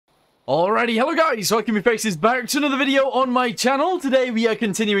Alrighty, hello guys, welcome your faces back to another video on my channel. Today we are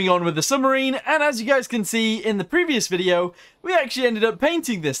continuing on with the Submarine, and as you guys can see in the previous video, we actually ended up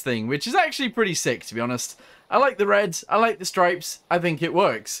painting this thing, which is actually pretty sick, to be honest. I like the reds, I like the stripes, I think it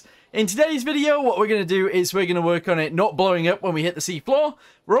works. In today's video, what we're going to do is we're going to work on it not blowing up when we hit the seafloor.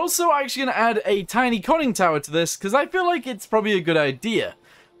 We're also actually going to add a tiny conning tower to this, because I feel like it's probably a good idea.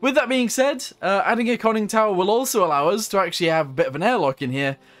 With that being said, adding a conning tower will also allow us to actually have a bit of an airlock in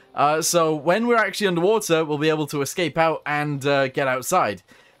here. So when we're actually underwater, we'll be able to escape out and get outside.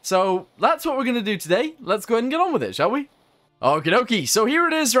 So that's what we're going to do today. Let's go ahead and get on with it, shall we? Okie dokie, so here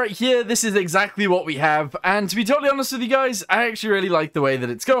it is right here. This is exactly what we have. And to be totally honest with you guys, I actually really like the way that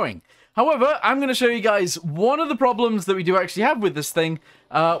it's going. However, I'm going to show you guys one of the problems that we do actually have with this thing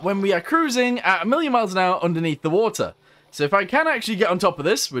when we are cruising at 1,000,000 miles an hour underneath the water. So if I can actually get on top of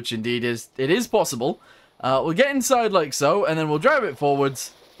this, which indeed it is possible, we'll get inside like so, and then we'll drive it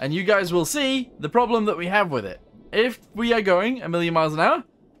forwards. And you guys will see the problem that we have with it. If we are going 1,000,000 miles an hour,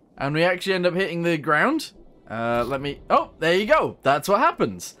 and we actually end up hitting the ground, oh, there you go. That's what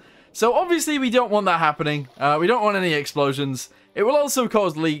happens. So obviously we don't want that happening. We don't want any explosions. It will also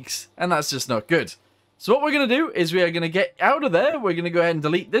cause leaks, and that's just not good. So what we're going to do is we are going to get out of there. We're going to go ahead and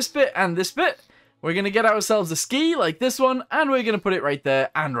delete this bit and this bit. We're going to get ourselves a ski like this one, and we're going to put it right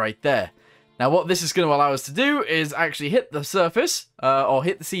there and right there. Now, what this is going to allow us to do is actually hit the surface, or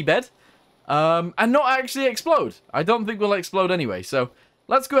hit the seabed, and not actually explode. I don't think we'll explode anyway, so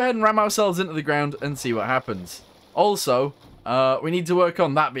let's go ahead and ram ourselves into the ground and see what happens. Also, we need to work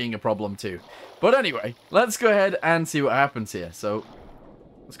on that being a problem too. But anyway, let's go ahead and see what happens here. So,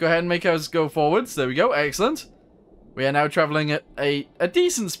 let's go ahead and make us go forwards. There we go, excellent. We are now traveling at a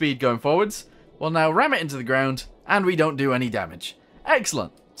decent speed going forwards. We'll now ram it into the ground, and we don't do any damage.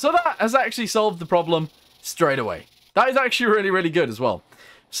 Excellent. So that has actually solved the problem straight away. That is actually really, really good as well.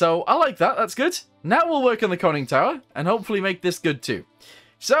 So I like that. That's good. Now we'll work on the conning tower and hopefully make this good too.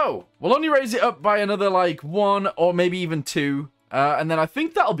 So we'll only raise it up by another like 1 or maybe even 2. And then I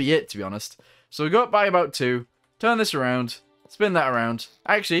think that'll be it, to be honest. So we go up by about 2. Turn this around. Spin that around.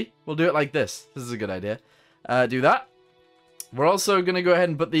 Actually, we'll do it like this. This is a good idea. Do that. We're also going to go ahead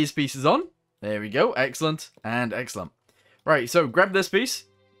and put these pieces on. There we go. Excellent. And excellent. Right, so grab this piece.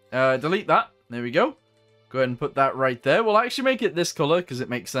 Delete that. There we go. Go ahead and put that right there. We'll actually make it this color because it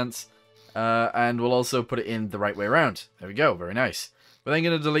makes sense. And we'll also put it in the right way around. There we go. Very nice. We're then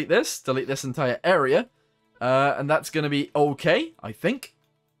going to delete this entire area. And that's going to be okay, I think.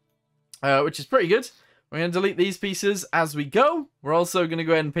 Which is pretty good. We're going to delete these pieces as we go. We're also going to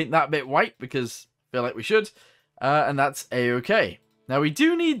go ahead and paint that bit white because I feel like we should. And that's a-okay. Now we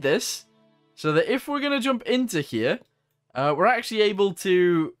do need this so that if we're going to jump into here, we're actually able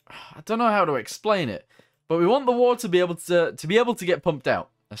to, I don't know how to explain it, but we want the water to be able to get pumped out,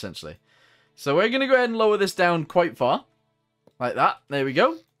 essentially. So we're going to go ahead and lower this down quite far, like that. There we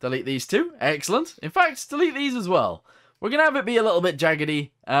go. Delete these two. Excellent. In fact, delete these as well. We're going to have it be a little bit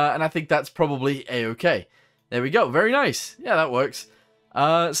jaggedy, and I think that's probably a-okay. There we go. Very nice. Yeah, that works.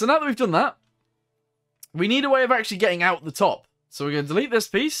 So now that we've done that, we need a way of actually getting out the top. So we're going to delete this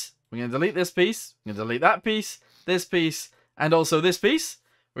piece. We're going to delete this piece. We're going to delete that piece. This piece, and also this piece.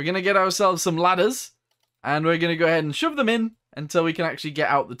 We're going to get ourselves some ladders, and we're going to go ahead and shove them in until we can actually get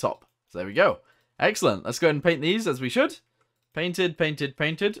out the top. So there we go. Excellent. Let's go ahead and paint these as we should. Painted, painted,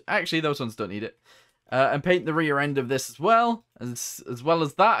 painted. Actually, those ones don't need it. And paint the rear end of this as well as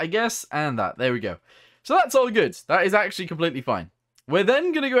that, I guess, and that. There we go. So that's all good. That is actually completely fine. We're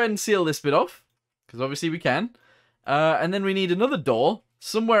then going to go ahead and seal this bit off, because obviously we can. And then we need another door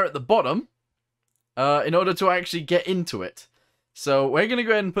somewhere at the bottom. In order to actually get into it. So we're going to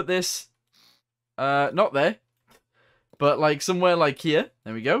go ahead and put this, not there, but like somewhere like here.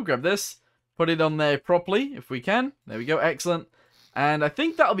 There we go, grab this, put it on there properly if we can. There we go, excellent. And I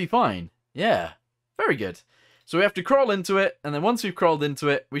think that'll be fine. Yeah, very good. So we have to crawl into it, and then once we've crawled into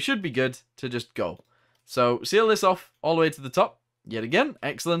it, we should be good to just go. So seal this off all the way to the top, yet again,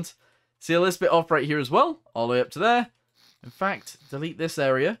 excellent. Seal this bit off right here as well, all the way up to there. In fact, delete this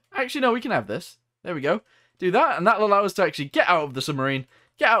area. Actually, no, we can have this. There we go. Do that, and that'll allow us to actually get out of the submarine,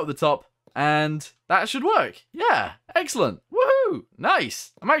 get out of the top, and that should work. Yeah, excellent. Woohoo!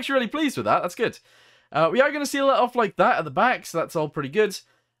 Nice. I'm actually really pleased with that. That's good. We are going to seal it off like that at the back, so that's all pretty good.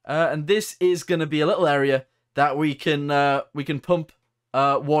 And this is going to be a little area that we can pump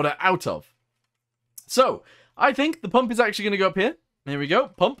water out of. So, I think the pump is actually going to go up here. There we go,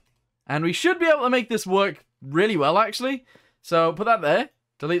 pump. And we should be able to make this work really well, actually. So, put that there.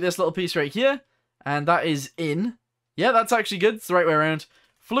 Delete this little piece right here. And that is in. Yeah, that's actually good. It's the right way around.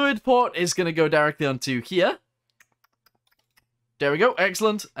 Fluid port is going to go directly onto here. There we go.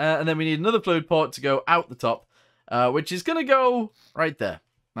 Excellent. And then we need another fluid port to go out the top, which is going to go right there.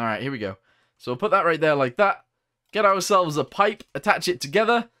 All right, here we go. So we'll put that right there like that. Get ourselves a pipe, attach it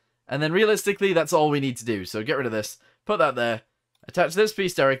together, and then realistically, that's all we need to do. So get rid of this, put that there, attach this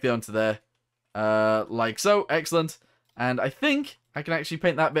piece directly onto there, like so. Excellent. And I think I can actually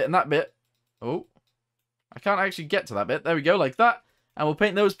paint that bit and that bit. Oh, I can't actually get to that bit. There we go, like that. And we'll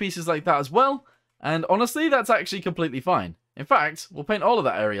paint those pieces like that as well. And honestly, that's actually completely fine. In fact, we'll paint all of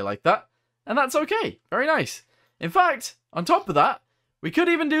that area like that, and that's okay. Very nice. In fact, on top of that, we could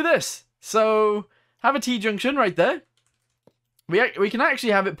even do this. So have a T-junction right there. We can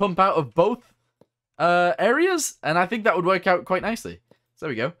actually have it pump out of both areas, and I think that would work out quite nicely. So there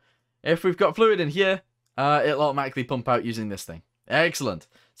we go. If we've got fluid in here, it'll automatically pump out using this thing. Excellent.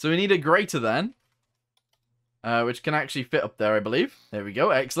 So we need a greater than, which can actually fit up there, I believe. There we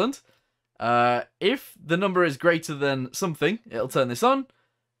go. Excellent. If the number is greater than something, it'll turn this on.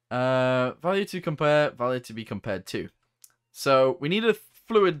 Value to compare, value to be compared to. So we need a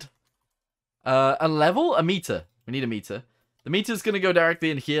fluid, a level, a meter. We need a meter. The meter is going to go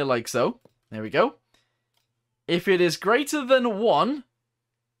directly in here like so. There we go. If it is greater than 1,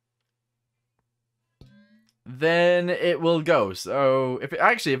 then it will go. So if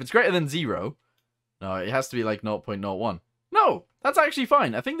it's greater than 0, no, it has to be like 0.01. No, that's actually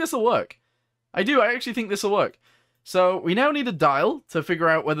fine. I think this will work. I actually think this will work. So we now need a dial to figure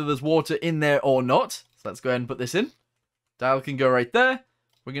out whether there's water in there or not. So let's go ahead and put this in. Dial can go right there.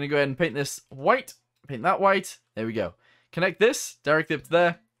 We're going to go ahead and paint this white. Paint that white. There we go. Connect this directly up to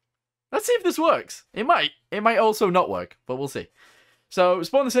there. Let's see if this works. It might. It might also not work, but we'll see. So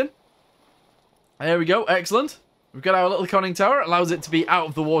spawn this in. There we go. Excellent. We've got our little conning tower. It allows it to be out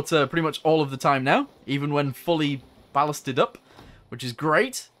of the water pretty much all of the time now, even when fully ballasted up, which is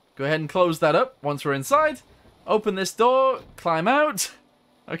great. Go ahead and close that up once we're inside. Open this door. Climb out.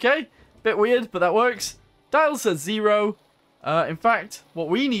 Okay. Bit weird, but that works. Dial says 0. In fact, what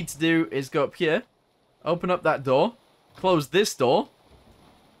we need to do is go up here. Open up that door. Close this door.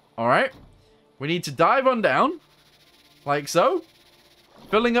 Alright. We need to dive on down. Like so.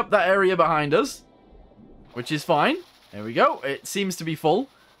 Filling up that area behind us. Which is fine. There we go. It seems to be full.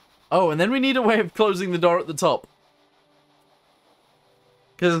 Oh, and then we need a way of closing the door at the top.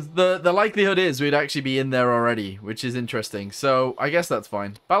 Because the likelihood is we'd actually be in there already, which is interesting. So, I guess that's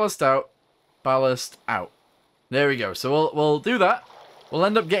fine. Ballast out. Ballast out. There we go. So, we'll do that. We'll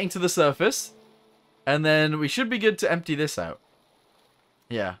end up getting to the surface. And then we should be good to empty this out.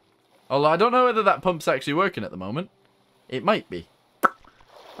 Yeah. Although I don't know whether that pump's actually working at the moment. It might be.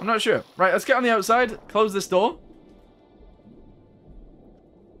 I'm not sure. Right, let's get on the outside. Close this door.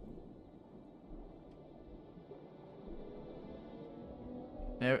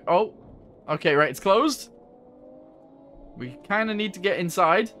 There, oh. Okay, right, it's closed. We kind of need to get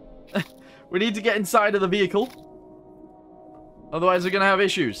inside. We need to get inside of the vehicle. Otherwise, we're going to have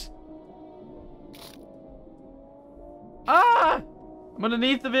issues. Ah! I'm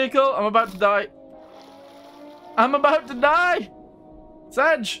underneath the vehicle. I'm about to die. I'm about to die!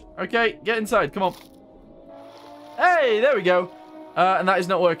 Sedge! Okay, get inside. Come on. Hey, there we go. And that is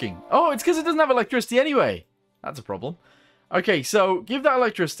not working. Oh, it's because it doesn't have electricity anyway. That's a problem. Okay, so give that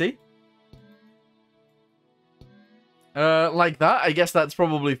electricity. Like that. I guess that's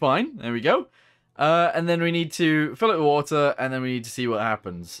probably fine. There we go. And then we need to fill it with water, and then we need to see what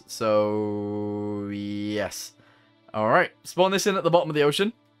happens. So, yes. Alright, spawn this in at the bottom of the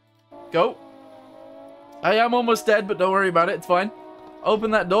ocean. Go. I am almost dead, but don't worry about it. It's fine.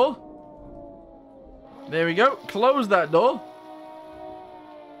 Open that door. There we go. Close that door.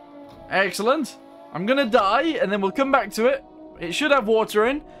 Excellent. I'm going to die, and then we'll come back to it. It should have water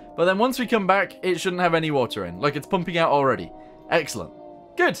in, but then once we come back, it shouldn't have any water in. Like, it's pumping out already. Excellent.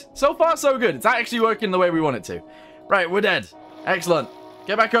 Good. So far, so good. It's actually working the way we want it to. Right, we're dead. Excellent.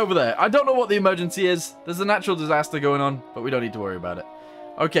 Get back over there. I don't know what the emergency is. There's a natural disaster going on, but we don't need to worry about it.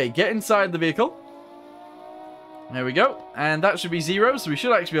 Okay, get inside the vehicle. There we go. And that should be 0, so we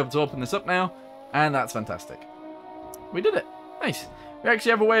should actually be able to open this up now. And that's fantastic. We did it. Nice. We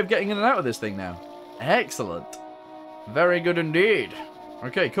actually have a way of getting in and out of this thing now. Excellent. Very good indeed.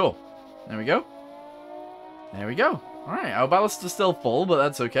 Okay, cool. There we go. There we go. Alright, our ballast is still full, but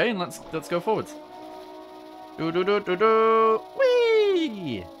that's okay. And let's go forwards.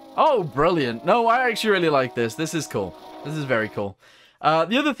 Whee! Oh, brilliant. No, I actually really like this. This is cool. This is very cool.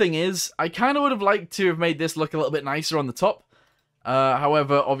 The other thing is, I kind of would have liked to have made this look a little bit nicer on the top.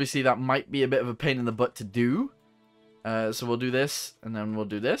 However, obviously that might be a bit of a pain in the butt to do. So we'll do this, and then we'll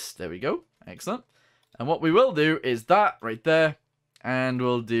do this. There we go. Excellent. And what we will do is that right there, and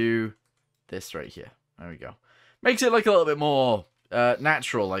we'll do this right here. There we go. Makes it look a little bit more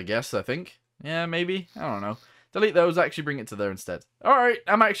natural, I guess, I think. Yeah, maybe. I don't know. Delete those, actually bring it to there instead. Alright,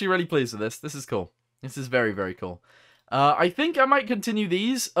 I'm actually really pleased with this. This is cool. This is very, very cool. I think I might continue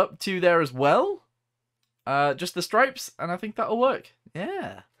these up to there as well. Just the stripes, and I think that'll work.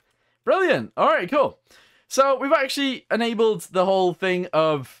 Yeah. Brilliant. Alright, cool. So, we've actually enabled the whole thing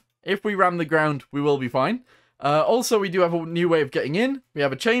of if we ram the ground, we will be fine. Also, we do have a new way of getting in. We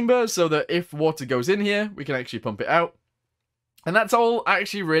have a chamber so that if water goes in here, we can actually pump it out. And that's all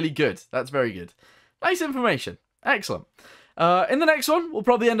actually really good. That's very good. Nice information. Excellent. In the next one, we'll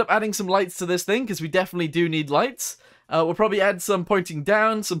probably end up adding some lights to this thing, because we definitely do need lights. We'll probably add some pointing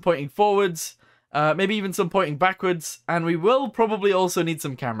down, some pointing forwards, maybe even some pointing backwards, and we will probably also need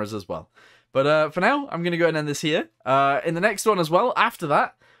some cameras as well. But for now, I'm going to go ahead and end this here. In the next one as well, after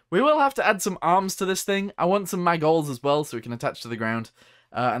that, we will have to add some arms to this thing. I want some mag holes as well, so we can attach to the ground,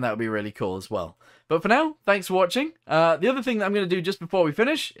 and that would be really cool as well. But for now, thanks for watching. The other thing that I'm going to do just before we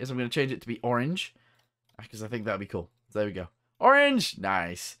finish is I'm going to change it to be orange, because I think that would be cool. So there we go. Orange!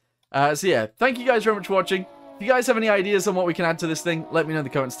 Nice. So yeah, thank you guys very much for watching. If you guys have any ideas on what we can add to this thing, let me know in the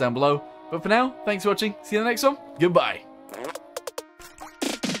comments down below. But for now, thanks for watching. See you in the next one. Goodbye.